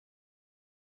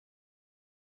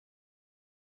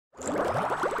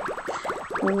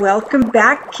Welcome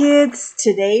back, kids.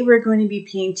 Today we're going to be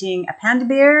painting a panda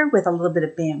bear with a little bit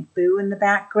of bamboo in the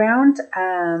background.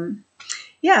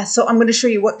 So I'm going to show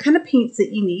you what kind of paints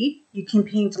that you need. You can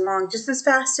paint along just as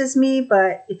fast as me,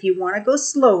 but if you want to go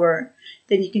slower,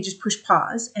 then you can just push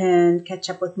pause and catch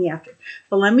up with me after.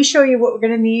 But let me show you what we're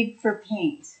going to need for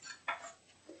paint.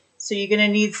 So you're going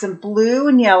to need some blue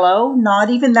and yellow,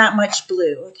 not even that much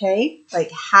blue, okay?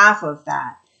 Like half of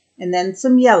that. And then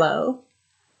some yellow.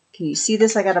 Can you see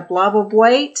this? I got a blob of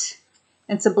white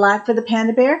and some black for the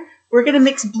panda bear. We're going to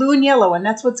mix blue and yellow, and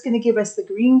that's what's going to give us the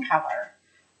green color.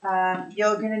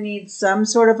 You're going to need some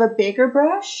sort of a bigger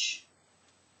brush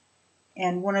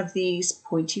and one of these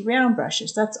pointy round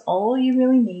brushes. That's all you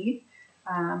really need.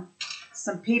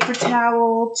 Some paper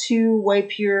towel to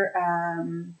wipe your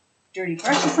dirty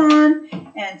brushes on,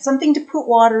 and something to put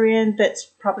water in that's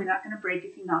probably not going to break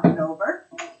if you knock it over.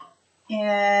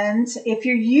 And if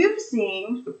you're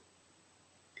using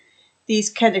these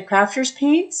kind of crafters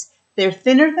paints, they're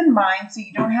thinner than mine, so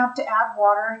you don't have to add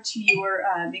water to your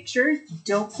mixture.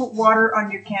 Don't put water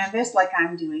on your canvas like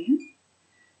I'm doing.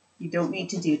 You don't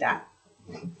need to do that.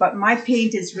 But my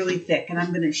paint is really thick, and I'm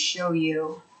going to show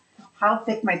you how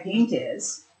thick my paint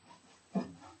is.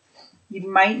 You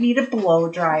might need a blow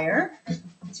dryer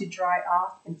to dry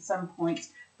off at some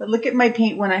points. But look at my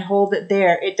paint when I hold it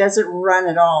there. It doesn't run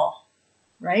at all.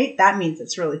 Right? That means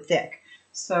it's really thick.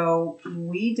 So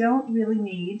we don't really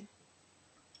need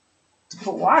to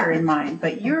put water in mine,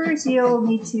 but yours you'll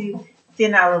need to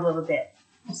thin out a little bit.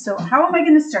 So how am I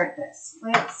going to start this?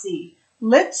 Let's see.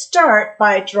 Let's start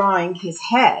by drawing his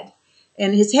head.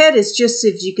 And his head is just,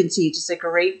 as you can see, just a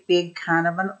great big kind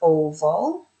of an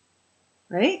oval,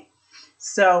 right?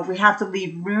 So we have to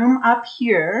leave room up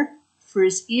here for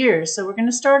his ears. So we're going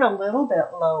to start a little bit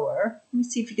lower. Let me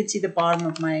see if you can see the bottom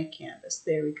of my canvas.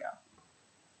 There we go.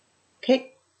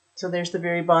 Okay, so there's the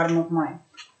very bottom of mine.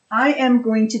 I am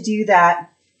going to do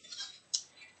that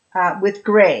with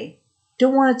gray.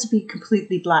 Don't want it to be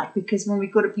completely black, because when we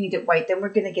go to paint it white, then we're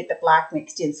going to get the black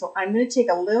mixed in. So I'm going to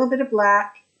take a little bit of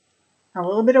black, a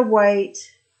little bit of white,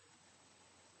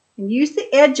 and use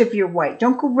the edge of your white.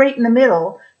 Don't go right in the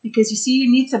middle, because you see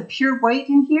you need some pure white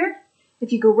in here.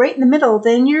 If you go right in the middle,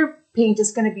 then your paint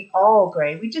is going to be all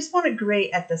gray. We just want it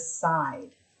gray at the side,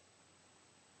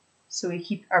 so we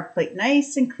keep our plate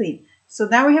nice and clean. So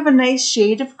now we have a nice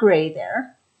shade of gray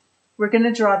there. We're going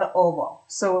to draw the oval.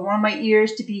 So I want my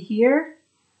ears to be here,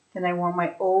 and I want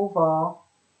my oval.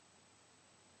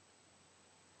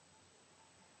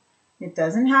 It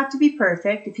doesn't have to be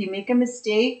perfect. If you make a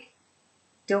mistake,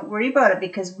 don't worry about it,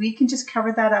 because we can just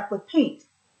cover that up with paint.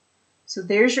 So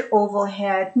there's your oval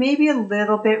head, maybe a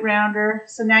little bit rounder.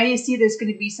 So now you see there's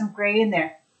going to be some gray in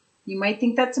there. You might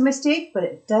think that's a mistake, but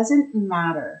it doesn't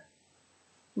matter.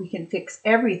 We can fix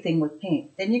everything with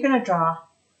paint. Then you're going to draw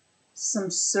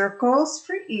some circles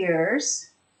for ears.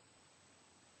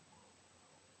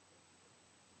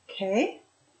 Okay.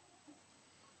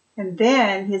 And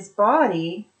then his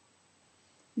body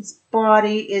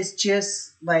is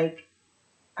just like,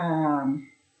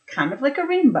 kind of like a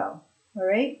rainbow. All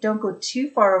right, don't go too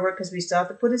far over, because we still have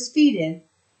to put his feet in.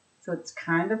 So it's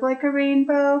kind of like a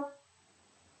rainbow.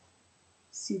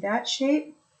 See that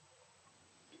shape?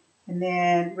 And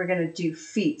then we're going to do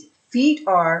feet. Feet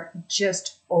are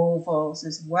just ovals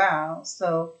as well.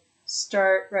 So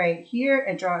start right here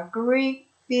and draw a great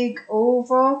big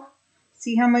oval.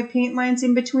 See how my paint line's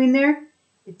in between there?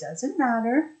 It doesn't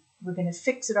matter. We're going to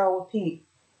fix it all with paint.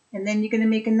 And then you're going to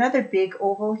make another big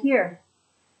oval here.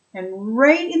 And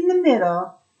right in the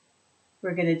middle,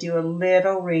 we're going to do a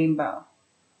little rainbow.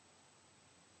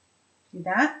 See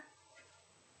that?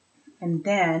 And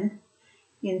then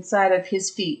inside of his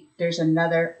feet, there's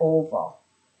another oval.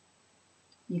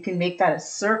 You can make that a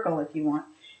circle if you want.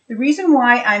 The reason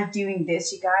why I'm doing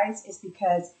this, you guys, is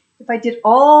because if I did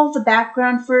all the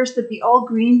background first, it'd be all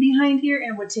green behind here,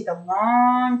 and it would take a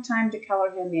long time to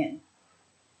color him in.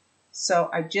 So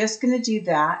I'm just going to do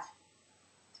that.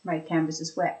 My canvas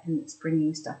is wet and it's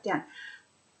bringing stuff down.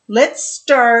 Let's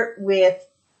start with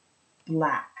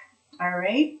black. All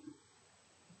right.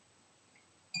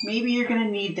 Maybe you're going to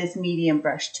need this medium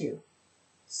brush too.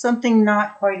 Something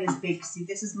not quite as big. See,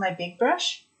 this is my big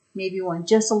brush. Maybe one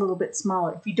just a little bit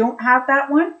smaller. If you don't have that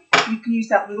one, you can use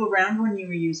that little round one you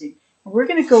were using. And we're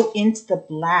going to go into the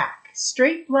black,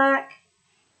 straight black,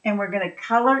 and we're going to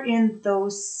color in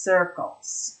those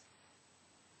circles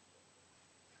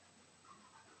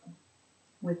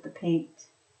with the paint.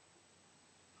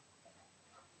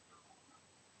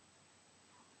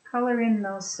 Color in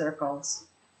those circles.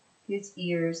 His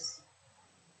ears,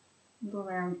 little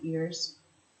round ears.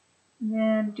 And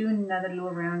then do another little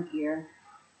round ear.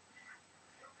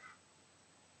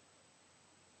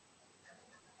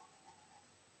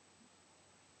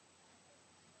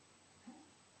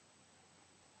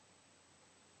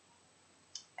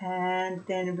 And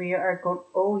then we are going,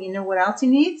 oh, you know what else he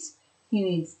needs? He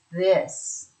needs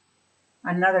this,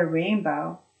 another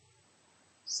rainbow.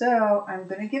 So I'm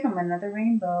going to give him another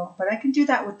rainbow, but I can do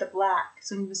that with the black.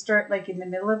 So I'm going to start like in the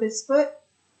middle of his foot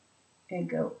and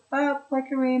go up like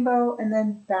a rainbow and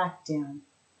then back down.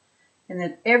 And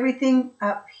then everything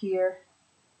up here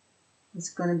is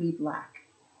going to be black.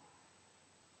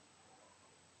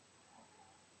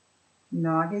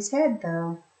 Not his head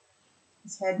though.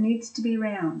 His head needs to be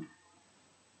round.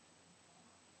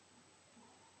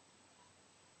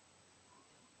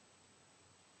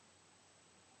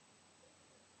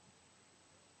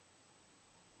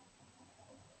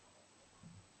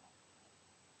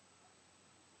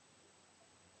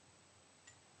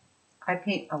 I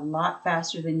paint a lot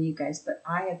faster than you guys, but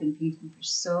I have been painting for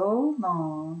so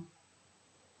long.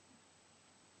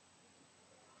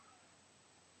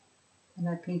 And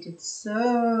I've painted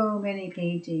so many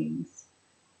paintings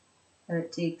that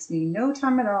it takes me no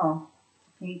time at all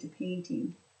to paint a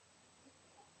painting.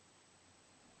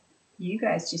 You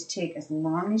guys just take as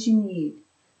long as you need.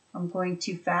 If I'm going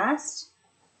too fast,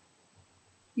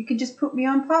 you can just put me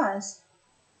on pause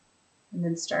and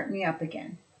then start me up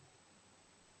again.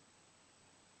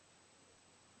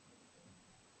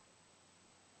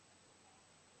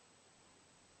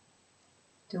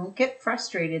 Don't get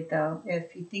frustrated though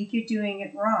if you think you're doing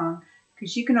it wrong,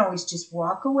 because you can always just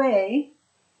walk away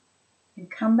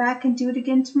and come back and do it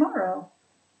again tomorrow.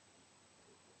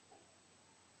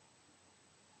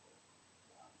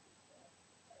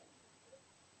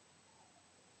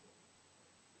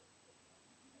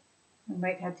 I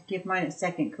might have to give mine a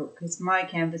second coat because my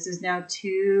canvas is now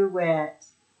too wet.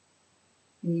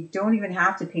 And you don't even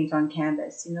have to paint on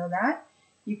canvas, you know that?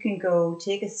 You can go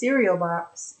take a cereal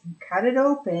box and cut it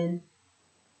open,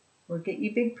 or get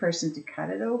your big person to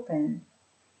cut it open.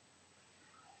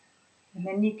 And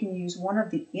then you can use one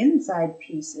of the inside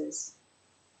pieces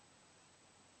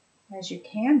as your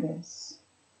canvas.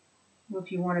 Or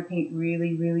if you want to paint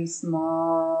really, really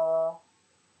small,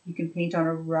 you can paint on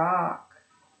a rock.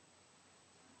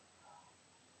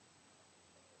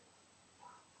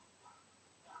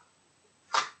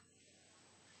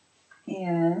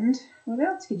 And what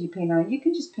else could you paint on? You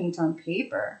can just paint on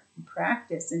paper and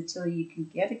practice until you can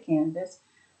get a canvas.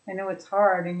 I know it's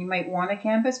hard and you might want a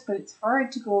canvas, but it's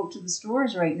hard to go out to the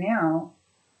stores right now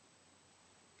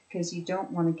because you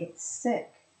don't want to get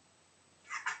sick.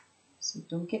 So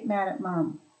don't get mad at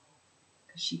Mom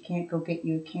because she can't go get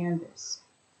you a canvas.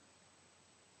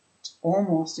 It's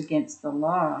almost against the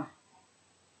law.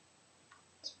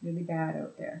 It's really bad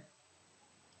out there.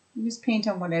 You just paint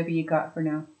on whatever you got for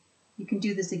now. You can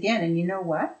do this again, and you know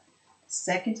what? The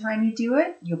second time you do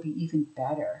it, you'll be even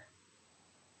better.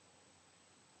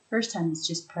 First time is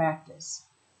just practice.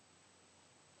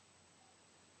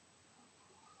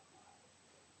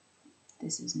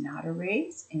 This is not a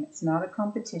race, and it's not a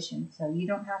competition, so you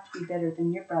don't have to be better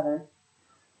than your brother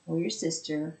or your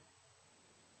sister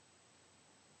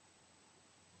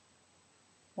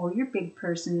or your big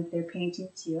person if they're painting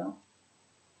too.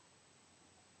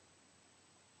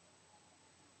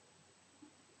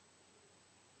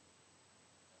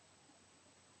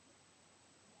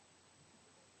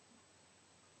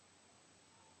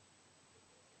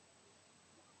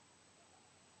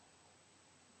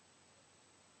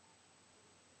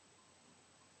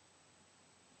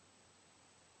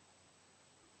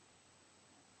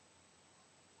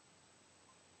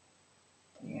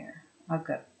 There, I've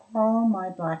got all my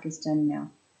black is done now.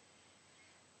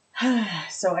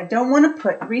 So I don't want to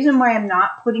put, the reason why I'm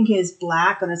not putting his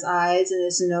black on his eyes and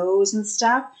his nose and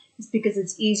stuff is because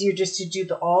it's easier just to do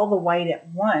all the white at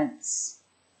once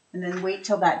and then wait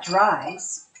till that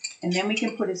dries, and then we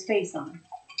can put his face on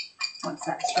once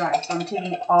that's dry. So I'm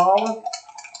taking all of,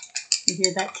 you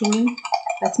hear that tinging?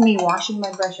 That's me washing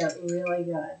my brush out really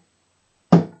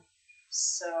good.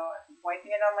 So I'm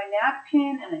wiping it on my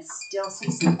napkin and I still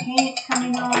see some paint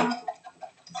coming off.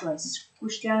 So I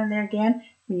squish down in there again.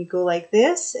 When you go like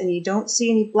this and you don't see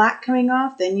any black coming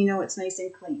off, then you know it's nice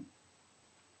and clean.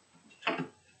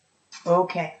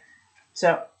 Okay,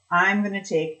 so I'm going to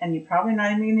take, and you're probably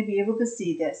not even going to be able to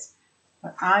see this,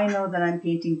 but I know that I'm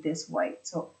painting this white.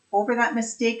 So over that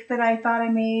mistake that I thought I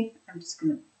made, I'm just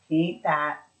going to paint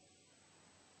that.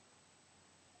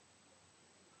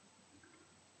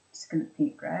 Just going to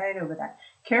paint right over that.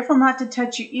 Careful not to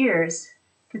touch your ears,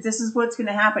 because this is what's going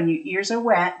to happen. Your ears are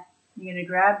wet. You're going to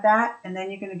grab that, and then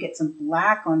you're going to get some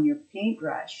black on your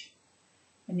paintbrush,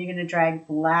 and you're going to drag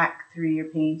black through your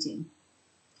painting.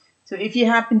 So if you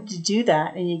happen to do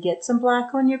that and you get some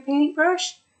black on your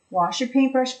paintbrush, wash your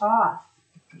paintbrush off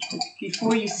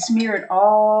before you smear it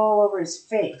all over his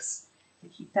face. to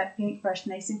keep that paintbrush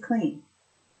nice and clean.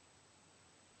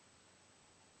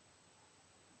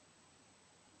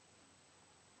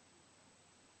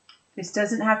 This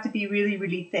doesn't have to be really,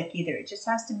 really thick either. It just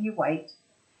has to be white.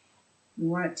 We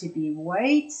want it to be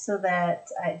white so that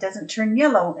it doesn't turn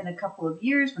yellow in a couple of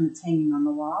years when it's hanging on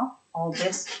the wall. All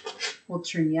this will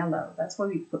turn yellow. That's why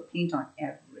we put paint on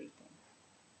everything.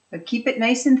 But keep it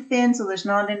nice and thin so there's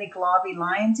not any globby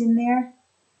lines in there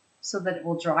so that it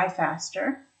will dry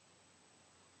faster.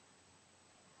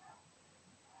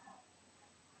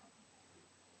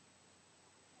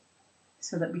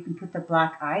 So that we can put the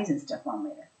black eyes and stuff on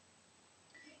later.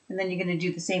 And then you're going to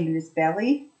do the same in his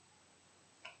belly.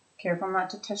 Careful not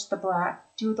to touch the black.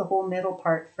 Do the whole middle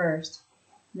part first.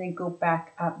 And then go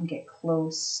back up and get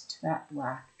close to that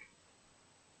black.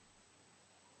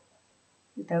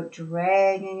 Without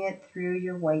dragging it through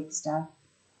your white stuff.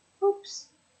 Oops.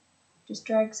 Just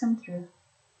drag some through.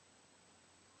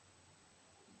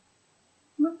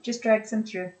 Whoop, just drag some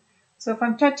through. So if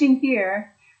I'm touching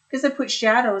here, because I put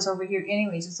shadows over here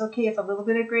anyways, it's okay if a little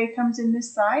bit of gray comes in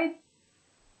this side.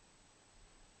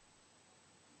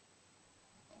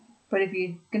 But if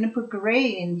you're going to put gray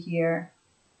in here,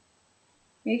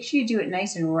 make sure you do it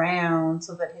nice and round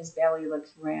so that his belly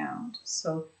looks round.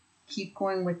 So keep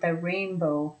going with the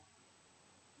rainbow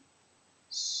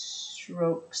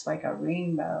strokes like a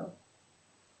rainbow.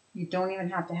 You don't even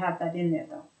have to have that in there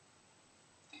though.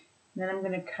 And then I'm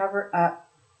going to cover up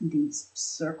these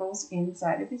circles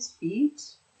inside of his feet.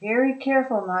 Very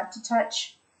careful not to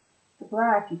touch the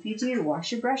black. If you do,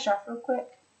 wash your brush off real quick.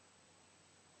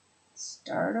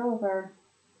 Start over.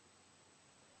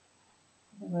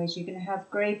 Otherwise you're going to have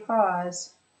gray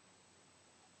paws.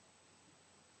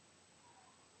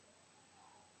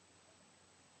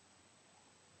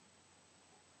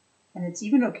 And it's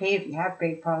even okay if you have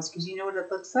gray paws because you know what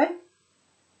it looks like?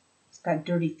 It's got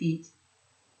dirty feet.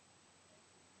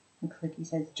 Looks like he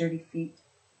has dirty feet.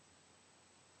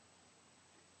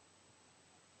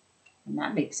 And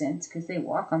that makes sense because they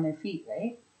walk on their feet,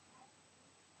 right?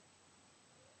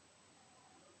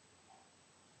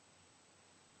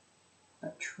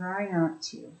 But try not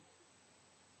to.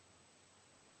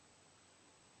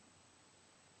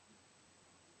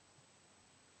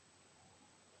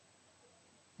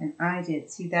 And I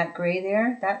did. See that gray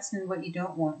there? That's what you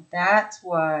don't want. That's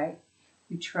why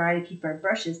we try to keep our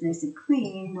brushes nice and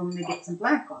clean when we get some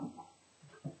black on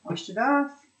them. Wash it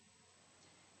off.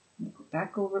 And go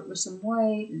back over it with some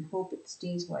white and hope it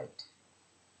stays white.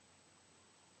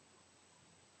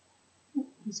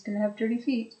 He's going to have dirty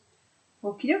feet.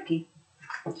 Okie dokie.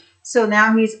 So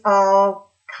now he's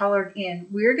all colored in.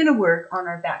 We're going to work on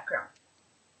our background.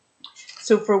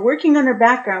 So for working on our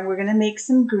background, we're going to make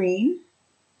some green.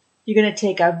 You're going to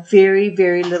take a very,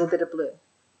 very little bit of blue.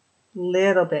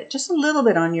 Little bit. Just a little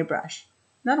bit on your brush.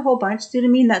 Not a whole bunch. See what I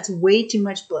mean? That's way too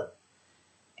much blue.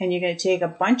 And you're going to take a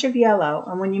bunch of yellow.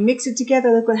 And when you mix it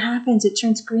together, look what happens. It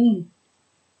turns green.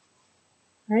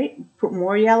 Right? Put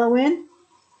more yellow in.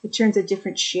 It turns a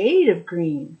different shade of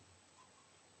green.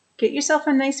 Get yourself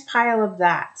a nice pile of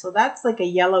that. So that's like a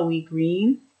yellowy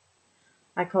green.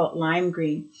 I call it lime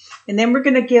green. And then we're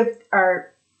going to give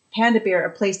our panda bear a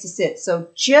place to sit. So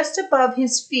just above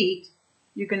his feet,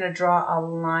 you're going to draw a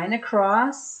line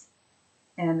across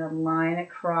and a line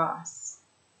across.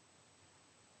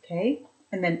 Okay?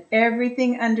 And then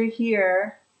everything under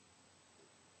here,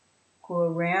 go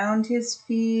around his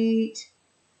feet.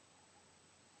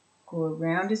 Go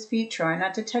around his feet. Try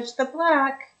not to touch the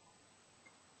black.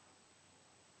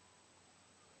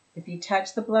 If you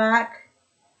touch the black,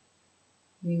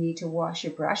 you need to wash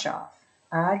your brush off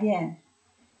again.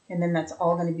 And then that's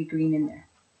all going to be green in there.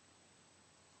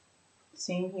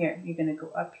 Same here. You're going to go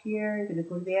up here. You're going to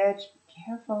go to the edge. Be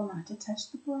careful not to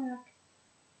touch the black.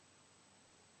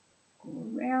 Go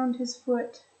around his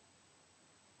foot.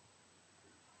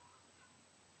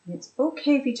 And it's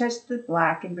okay if you touch the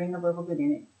black and bring a little bit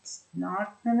in it. It's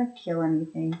not going to kill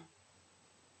anything.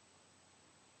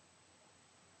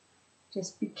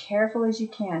 Just be careful as you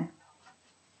can.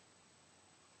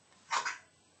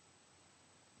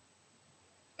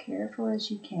 Careful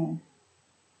as you can.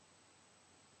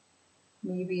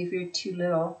 Maybe if you're too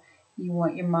little, you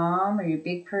want your mom or your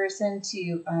big person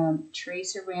to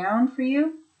trace around for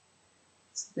you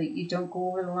so that you don't go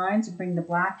over the lines and bring the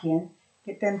black in.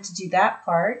 Get them to do that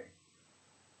part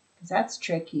because that's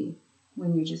tricky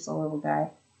when you're just a little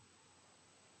guy.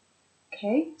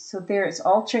 Okay, so there it's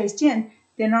all traced in.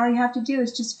 Then all you have to do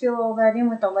is just fill all that in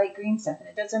with the light green stuff. And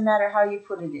it doesn't matter how you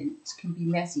put it in. It can be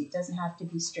messy. It doesn't have to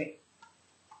be straight.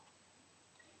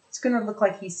 It's going to look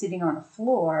like he's sitting on a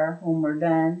floor when we're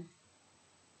done.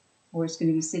 Or it's going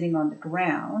to be sitting on the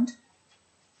ground.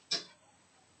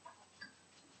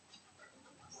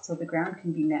 so the ground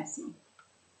can be messy.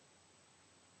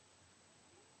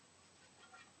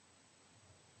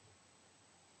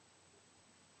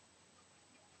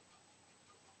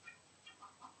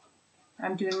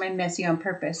 I'm doing my messy on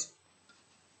purpose.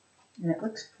 And it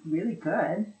looks really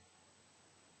good.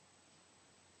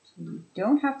 So you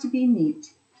don't have to be neat.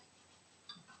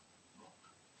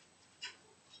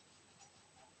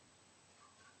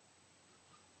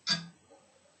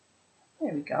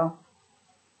 There we go.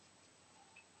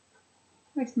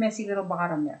 Nice messy little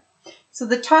bottom there. So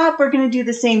the top, we're going to do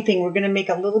the same thing. We're going to make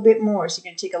a little bit more. So you're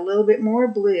going to take a little bit more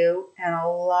blue and a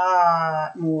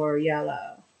lot more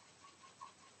yellow.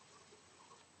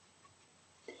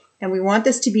 And we want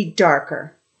this to be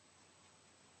darker.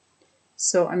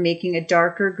 So I'm making a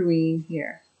darker green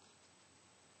here.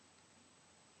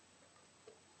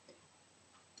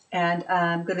 And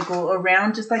I'm going to go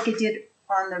around just like I did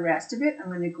on the rest of it. I'm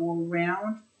going to go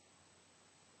around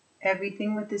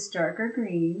everything with this darker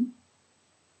green.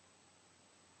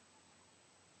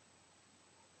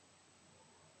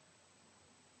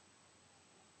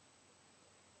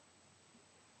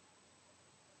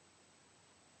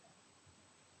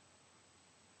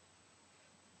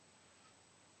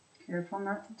 Careful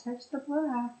not to touch the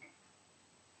black.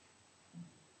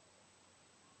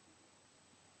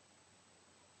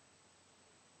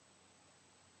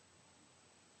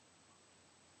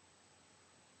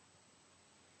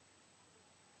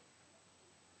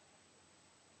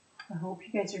 I hope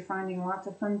you guys are finding lots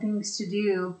of fun things to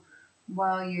do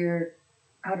while you're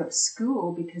out of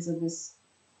school because of this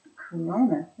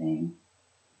corona thing.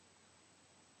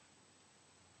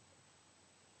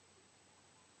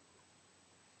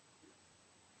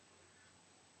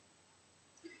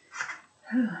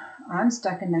 I'm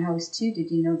stuck in the house too. Did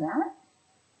you know that?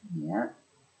 Yep.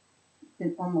 It's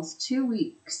been almost 2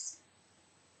 weeks.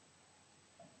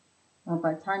 Well,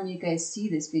 by the time you guys see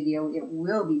this video, it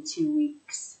will be 2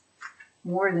 weeks.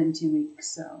 More than 2 weeks.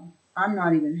 So I'm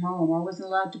not even home. I wasn't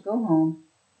allowed to go home.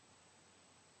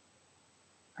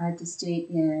 I had to stay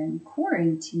in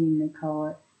quarantine, they call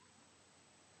it.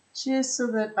 Just so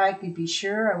that I could be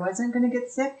sure I wasn't going to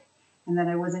get sick and that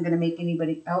I wasn't going to make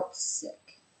anybody else sick.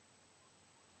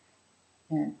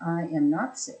 And I am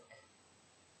not sick.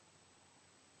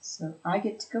 So I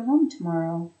get to go home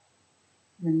tomorrow.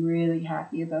 I'm really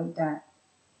happy about that.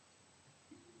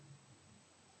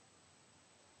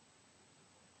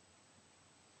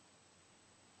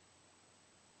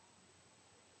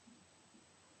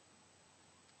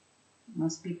 It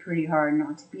must be pretty hard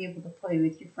not to be able to play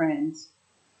with your friends.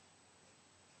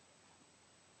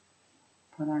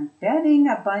 But I'm betting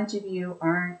a bunch of you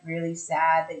aren't really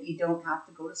sad that you don't have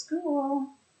to go to school.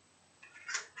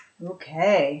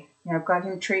 Okay, now I've got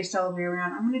him traced all the way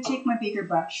around. I'm going to take my bigger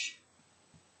brush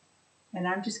and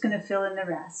I'm just going to fill in the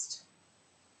rest.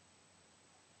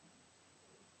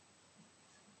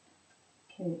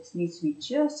 Okay, this needs to be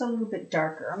just a little bit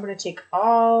darker. I'm going to take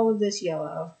all of this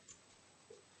yellow,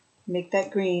 make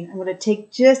that green. I'm going to take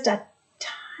just a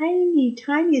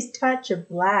tiniest touch of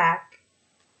black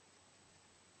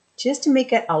just to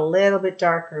make it a little bit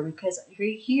darker, because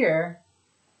right here,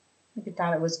 look at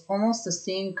that, it was almost the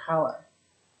same color.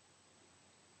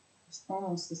 It's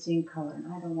almost the same color,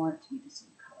 and I don't want it to be the same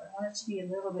color. I want it to be a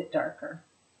little bit darker.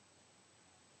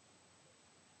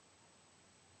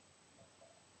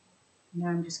 Now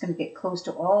I'm just going to get close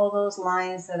to all those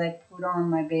lines that I put on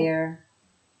my bear.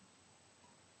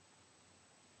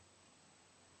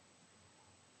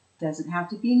 Doesn't have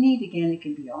to be neat again, it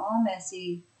can be all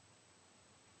messy.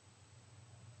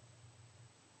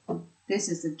 This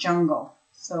is the jungle,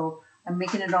 so I'm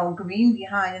making it all green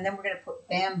behind, and then we're going to put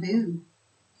bamboo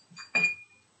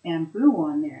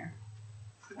on there.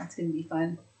 That's going to be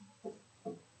fun.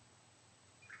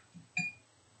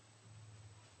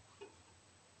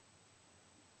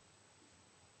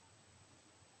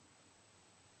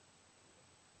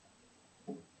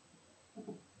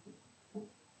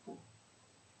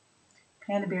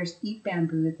 Panda bears eat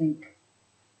bamboo, I think.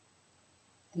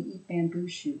 They eat bamboo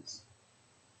shoots.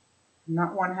 I'm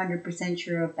not 100%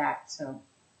 sure of that, so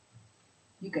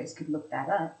you guys could look that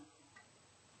up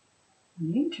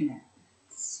on the internet.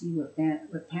 Let's see what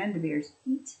panda bears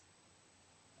eat.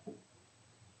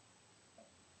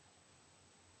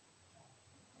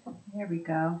 There we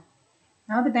go.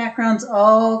 Now the background's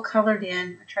all colored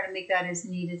in. I try to make that as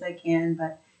neat as I can,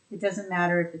 but it doesn't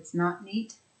matter if it's not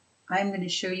neat. I'm going to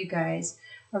show you guys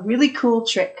a really cool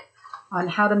trick on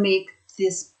how to make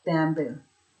this bamboo.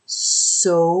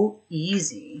 So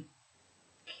easy.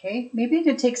 Okay, maybe I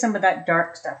could take some of that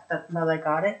dark stuff while I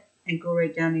got it and go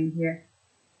right down in here.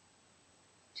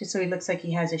 Just so he looks like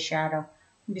he has a shadow.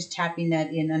 I'm just tapping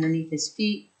that in underneath his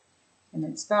feet and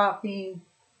then stopping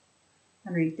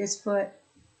underneath this foot.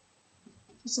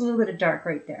 Just a little bit of dark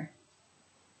right there.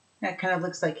 That kind of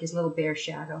looks like his little bear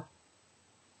shadow.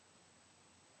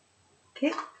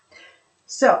 Okay,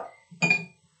 so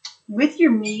with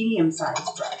your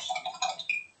medium-sized brush,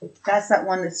 that's that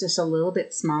one that's just a little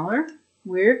bit smaller,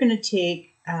 we're going to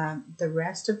take the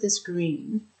rest of this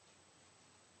green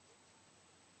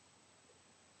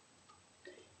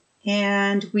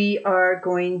and we are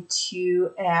going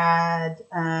to add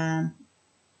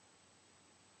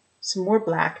some more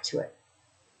black to it.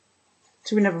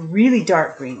 So we're going to have a really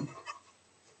dark green.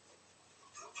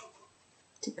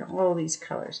 Take all these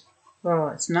colors. Oh,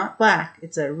 it's not black.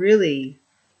 It's a really,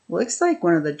 looks like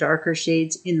one of the darker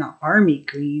shades in the army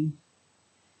green.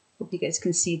 Hope you guys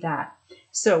can see that.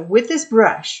 So with this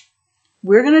brush,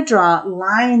 we're going to draw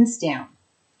lines down.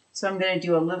 So I'm going to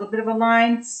do a little bit of a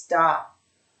line, stop,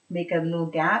 make a little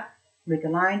gap, make a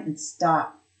line, and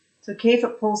stop. It's okay if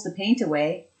it pulls the paint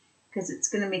away because it's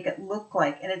going to make it look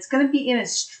like, and it's going to be in a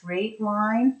straight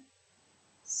line.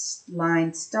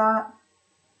 Line, stop,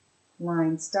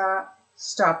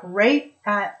 stop right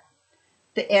at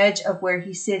the edge of where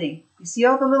he's sitting. You see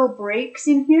all the little breaks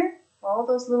in here? All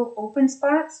those little open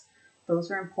spots?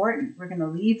 Those are important. We're going to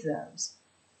leave those.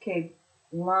 Okay,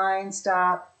 line,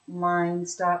 stop, line,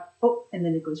 stop. Oh, and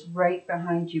then it goes right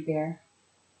behind you, bear.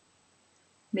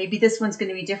 Maybe this one's going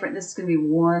to be different. This is going to be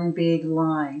one big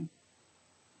line.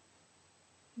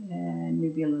 And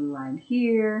maybe a little line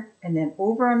here. And then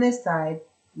over on this side,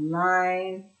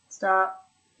 line, stop,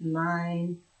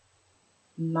 line,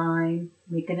 line.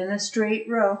 Make it in a straight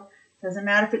row. Doesn't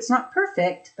matter if it's not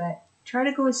perfect, but try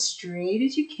to go as straight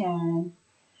as you can.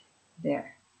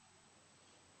 There.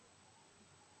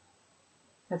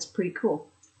 That's pretty cool.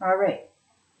 All right.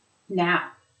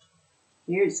 Now,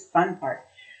 here's the fun part.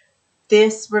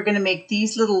 We're going to make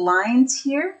these little lines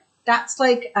here. That's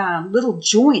like little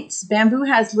joints. Bamboo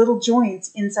has little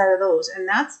joints inside of those, and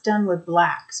that's done with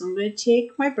black. So I'm going to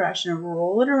take my brush and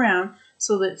roll it around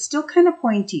so that it's still kind of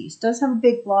pointy. It does have a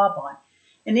big blob on.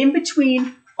 And in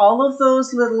between all of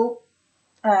those little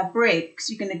breaks,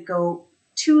 you're going to go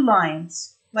 2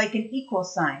 lines, like an equal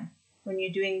sign. When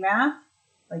you're doing math,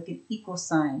 like an equal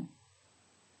sign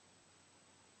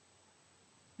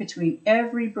between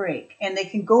every break. And they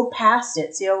can go past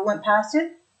it. See how it went past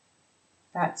it?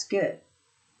 That's good.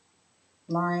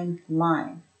 Line,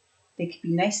 line. They can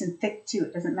be nice and thick too.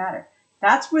 It doesn't matter.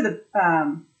 That's where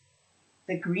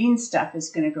the green stuff is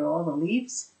going to go, all the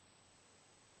leaves.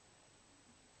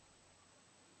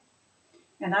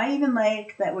 And I even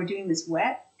like that we're doing this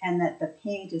wet and that the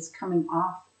paint is coming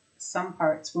off some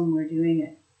parts when we're doing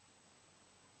it.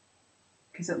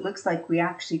 Because it looks like we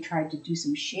actually tried to do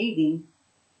some shading.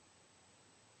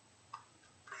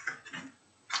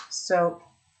 So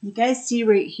you guys see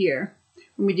right here,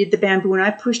 when we did the bamboo, and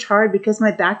I pushed hard because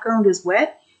my background is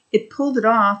wet, it pulled it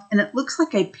off, and it looks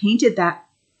like I painted that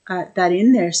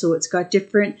in there, so it's got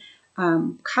different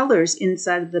colors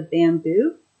inside of the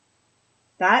bamboo.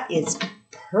 That is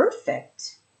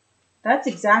perfect. That's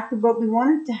exactly what we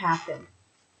wanted to happen.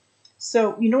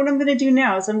 So you know what I'm going to do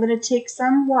now is I'm going to take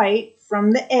some white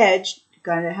from the edge. You've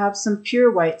got to have some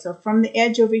pure white. So from the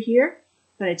edge over here,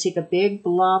 I'm going to take a big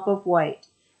blob of white.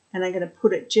 And I'm going to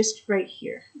put it just right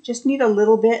here. Just need a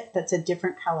little bit that's a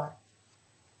different color.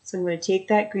 So I'm going to take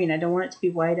that green. I don't want it to be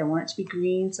white. I want it to be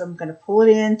green. So I'm going to pull it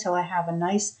in until I have a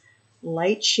nice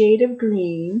light shade of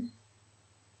green.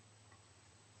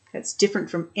 That's different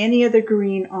from any other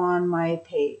green on my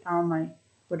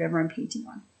whatever I'm painting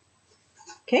on.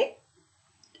 Okay?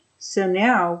 So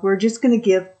now we're just going to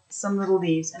give some little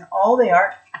leaves. And all they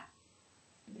are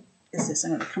is this.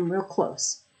 I'm going to come real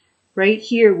close. Right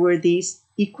here where these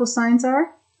equal signs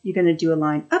are, you're going to do a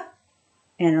line up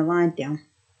and a line down.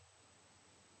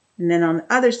 And then on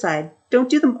the other side, don't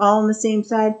do them all on the same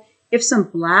side. If some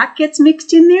black gets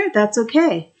mixed in there, that's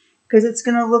okay, because it's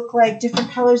going to look like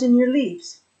different colors in your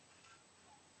leaves.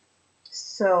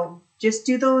 So just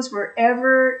do those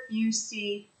wherever you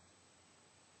see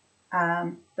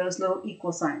those little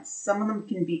equal signs. Some of them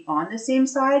can be on the same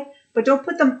side, but don't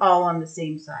put them all on the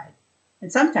same side.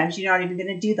 And sometimes you're not even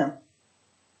going to do them.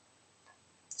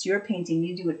 It's your painting.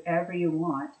 You do whatever you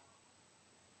want.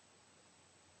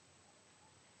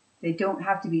 They don't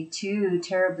have to be too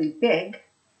terribly big.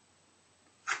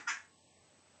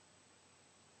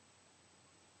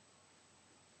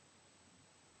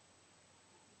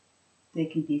 They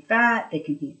can be fat, they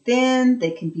can be thin,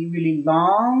 they can be really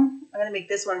long. I'm going to make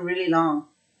this one really long.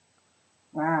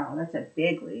 Wow, that's a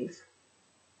big leaf.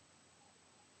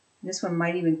 This one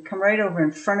might even come right over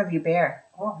in front of your bear.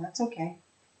 Oh, that's okay.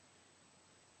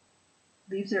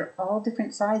 Leaves are all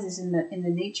different sizes in the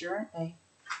nature, aren't they?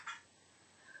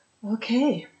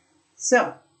 Okay,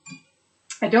 so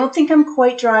I don't think I'm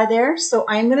quite dry there, so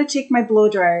I'm going to take my blow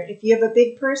dryer. If you have a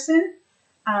big person,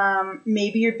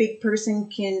 maybe your big person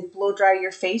can blow dry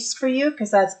your face for you,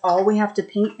 because that's all we have to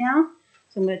paint now.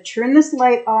 So I'm going to turn this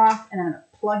light off and I'm going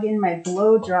to plug in my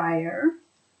blow dryer.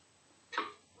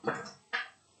 I'm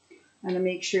going to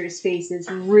make sure his face is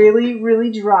really,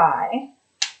 really dry,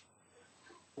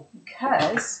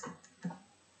 because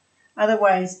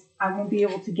otherwise I won't be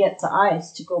able to get the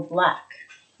eyes to go black,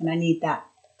 and I need that.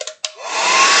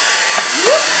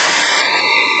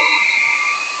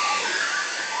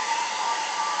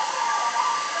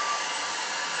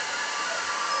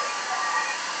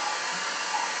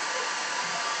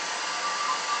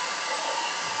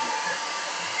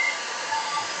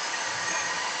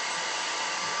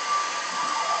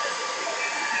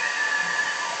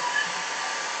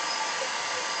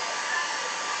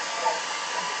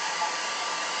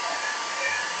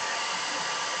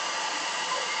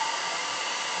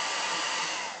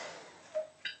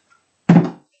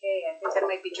 Okay, I think that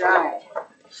might be dry.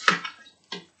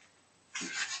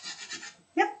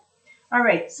 Yep. All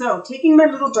right, so taking my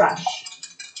little brush,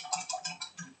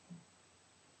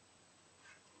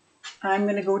 I'm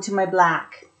going to go to my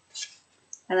black,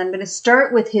 and I'm going to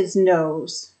start with his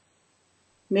nose.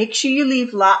 Make sure you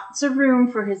leave lots of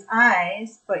room for his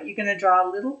eyes, but you're going to draw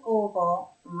a little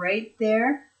oval right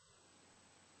there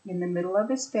in the middle of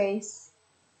his face.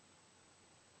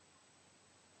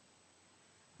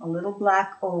 A little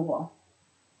black oval.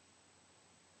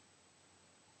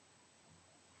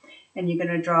 And you're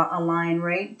going to draw a line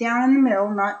right down in the middle,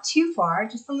 not too far,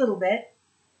 just a little bit.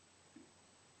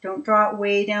 Don't draw it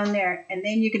way down there. And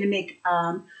then you're going to make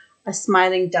a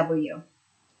smiling W.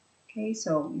 Okay,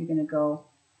 so you're going to go,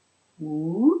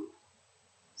 ooh,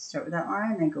 start with that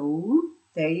line, and then go, ooh,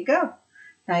 there you go.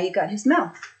 Now you got his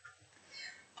mouth.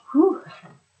 Whew.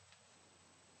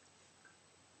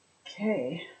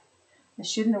 Okay, I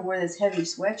shouldn't have worn this heavy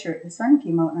sweatshirt. The sun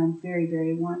came out and I'm very,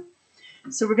 very warm.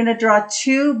 So we're going to draw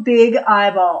two big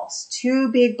eyeballs,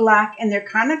 two big black, and they're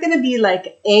kind of going to be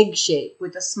like egg shape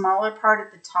with a smaller part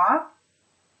at the top.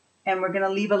 And we're going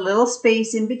to leave a little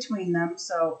space in between them.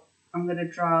 So I'm going to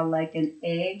draw like an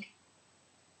egg.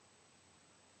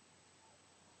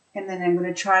 And then I'm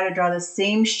going to try to draw the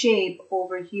same shape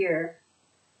over here.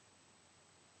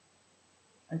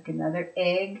 Like another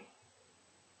egg.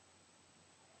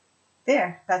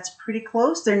 There, that's pretty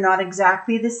close. They're not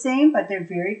exactly the same, but they're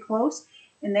very close.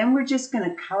 And then we're just going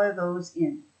to color those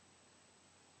in.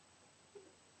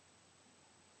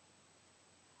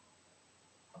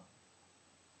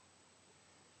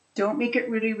 Don't make it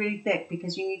really, really thick,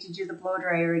 because you need to do the blow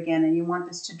dryer again, and you want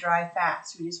this to dry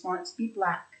fast. We just want it to be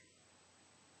black.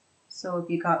 So if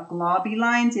you got globby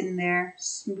lines in there,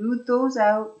 smooth those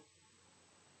out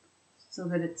so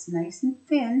that it's nice and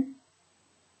thin,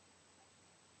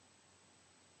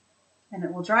 and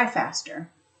it will dry faster.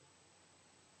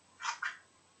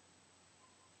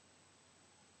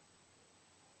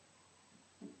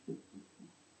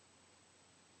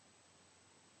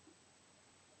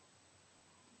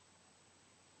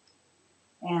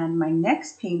 And my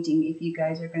next painting, if you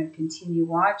guys are going to continue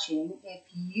watching, if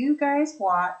you guys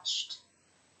watched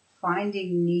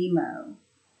Finding Nemo,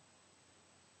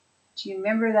 do you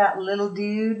remember that little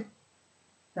dude,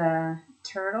 the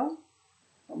turtle?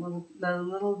 The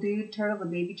little dude turtle, the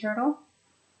baby turtle?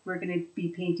 We're going to be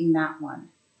painting that one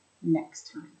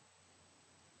next time.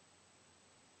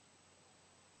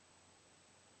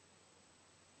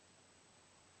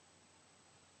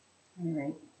 All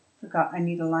right. Forgot I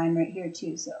need a line right here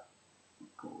too, so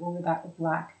go over that with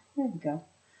black. There we go.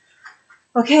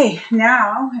 Okay,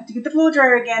 now I have to get the blow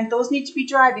dryer again. Those need to be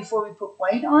dry before we put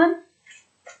white on.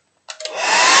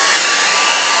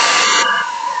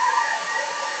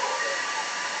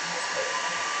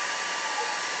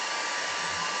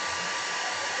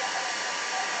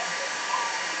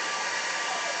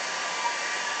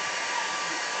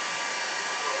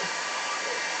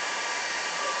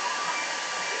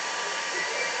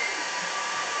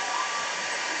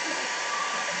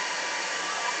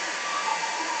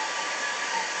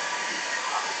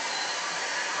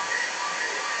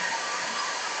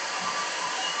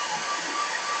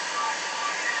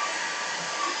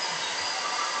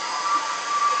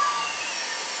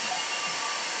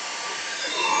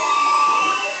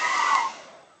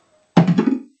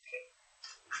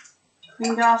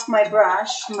 Cleaned off my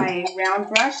brush, my round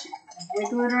brush,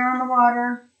 wiggle it around the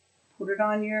water, put it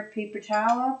on your paper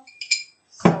towel.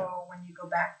 So when you go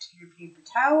back to your paper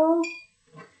towel,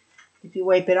 if you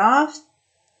wipe it off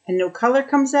and no color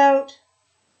comes out,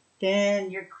 Then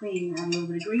you're clean. Add a little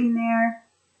bit of green there.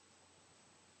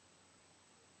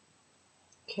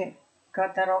 Okay,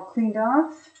 got that all cleaned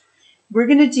off. We're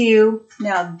going to do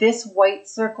now this white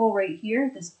circle right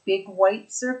here, this big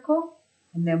white circle,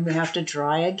 and then we have to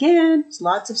dry again. There's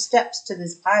lots of steps to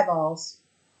this eyeballs.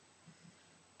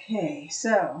 Okay,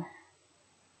 so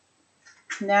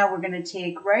now we're going to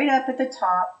take right up at the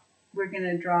top, we're going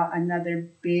to draw another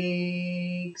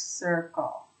big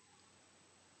circle.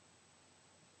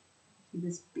 See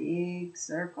this big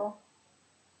circle?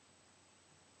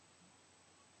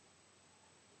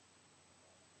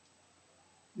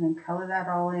 And then color that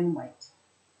all in white.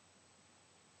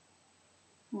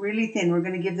 Really thin. We're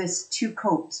going to give this 2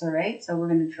 coats, all right? So we're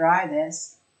going to dry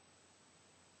this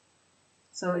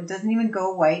so it doesn't even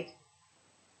go white,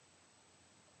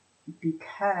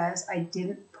 because I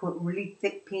didn't put really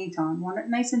thick paint on. I want it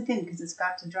nice and thin because it's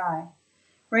got to dry.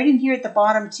 Right in here at the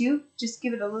bottom too, just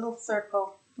give it a little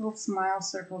circle, little smile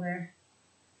circle there.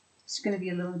 It's going to be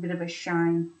a little bit of a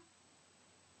shine.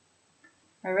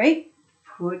 All right,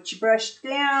 put your brush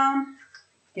down,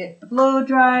 get the blow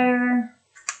dryer,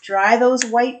 dry those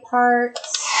white parts.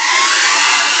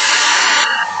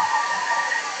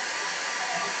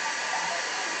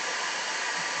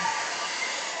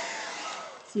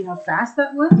 See how fast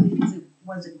that was? Because it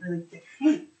wasn't really thick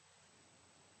paint.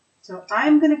 So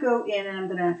I'm going to go in and I'm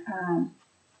going to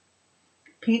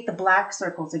paint the black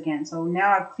circles again. So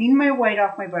now I've cleaned my white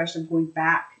off my brush. I'm going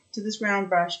back to this round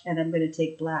brush and I'm going to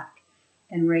take black.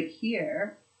 And right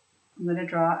here, I'm going to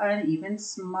draw an even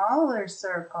smaller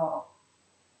circle.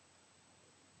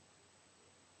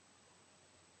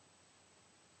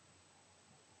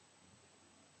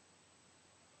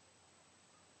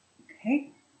 Okay.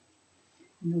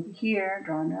 And over here,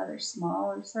 draw another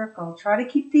smaller circle. Try to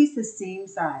keep these the same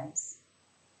size.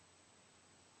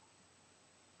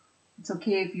 It's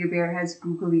okay if your bear has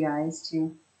googly eyes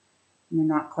too, and they're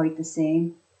not quite the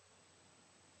same.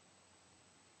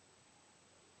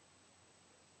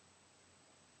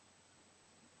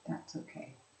 That's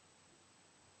okay.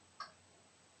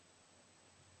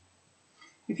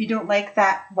 If you don't like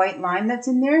that white line that's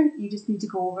in there, you just need to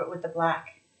go over it with the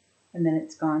black, and then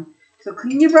it's gone. So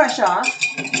clean your brush off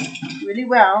really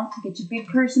well. Get your big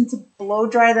person to blow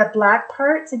dry the black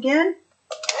parts again.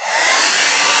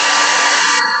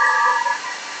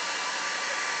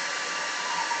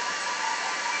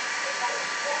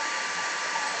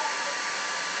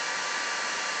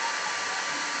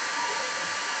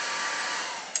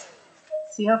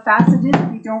 See how fast it is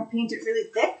if you don't paint it really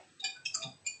thick?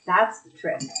 That's the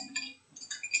trick.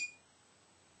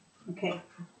 Okay,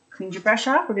 clean your brush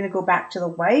off. We're going to go back to the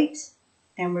white,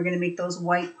 and we're going to make those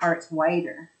white parts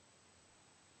whiter.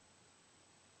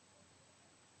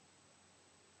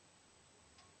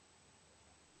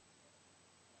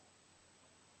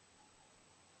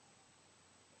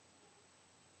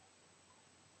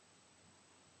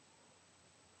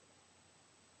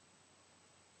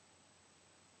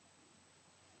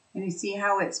 And you see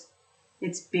how it's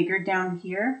bigger down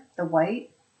here, the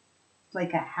white,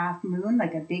 like a half moon,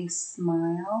 like a big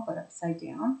smile, but upside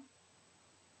down.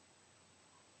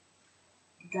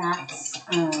 That's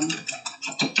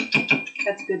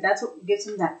good. That's what gives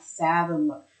him that savin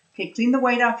look. Okay, clean the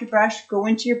white off your brush, go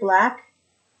into your black,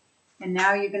 and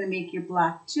now you're going to make your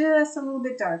black just a little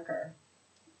bit darker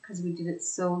because we did it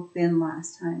so thin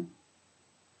last time.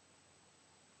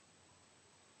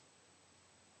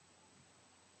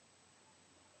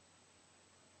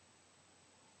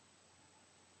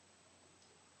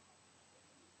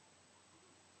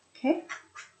 Okay,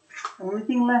 the only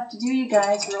thing left to do, you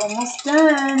guys, we're almost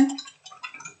done.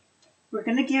 We're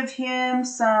going to give him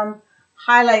some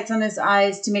highlights on his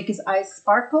eyes to make his eyes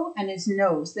sparkle, and his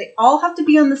nose. They all have to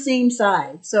be on the same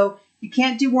side. So you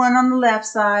can't do one on the left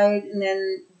side and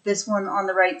then this one on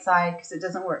the right side because it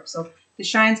doesn't work. So the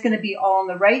shine's going to be all on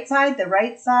the right side, and the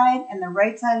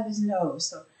right side of his nose.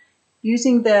 So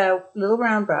using the little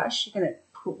round brush, you're going to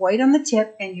put white on the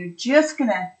tip, and you're just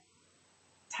going to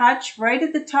touch right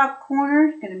at the top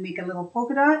corner. Going to make a little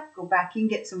polka dot. Go back in,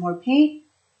 get some more paint.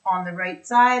 On the right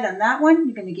side, on that one,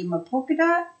 you're going to give him a polka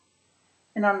dot.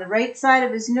 And on the right side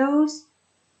of his nose,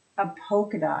 a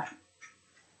polka dot.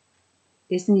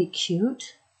 Isn't he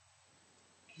cute?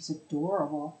 He's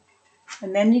adorable.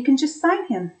 And then you can just sign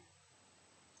him.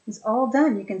 He's all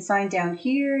done. You can sign down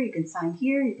here. You can sign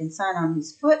here. You can sign on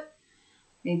his foot.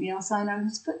 Maybe I'll sign on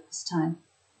his foot this time.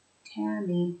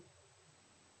 Tammy.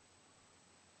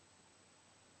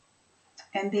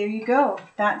 And there you go.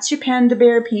 That's your panda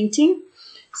bear painting.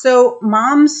 So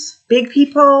moms, big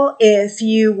people, if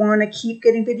you want to keep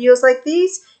getting videos like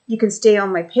these, you can stay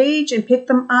on my page and pick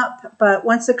them up. But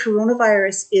once the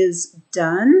coronavirus is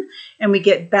done and we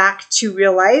get back to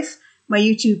real life, my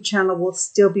YouTube channel will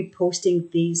still be posting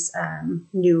these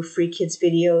new Free Kids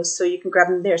videos, so you can grab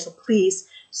them there. So please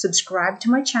subscribe to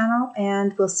my channel,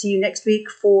 and we'll see you next week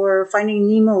for Finding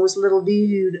Nemo's little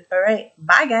dude. All right,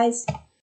 bye guys.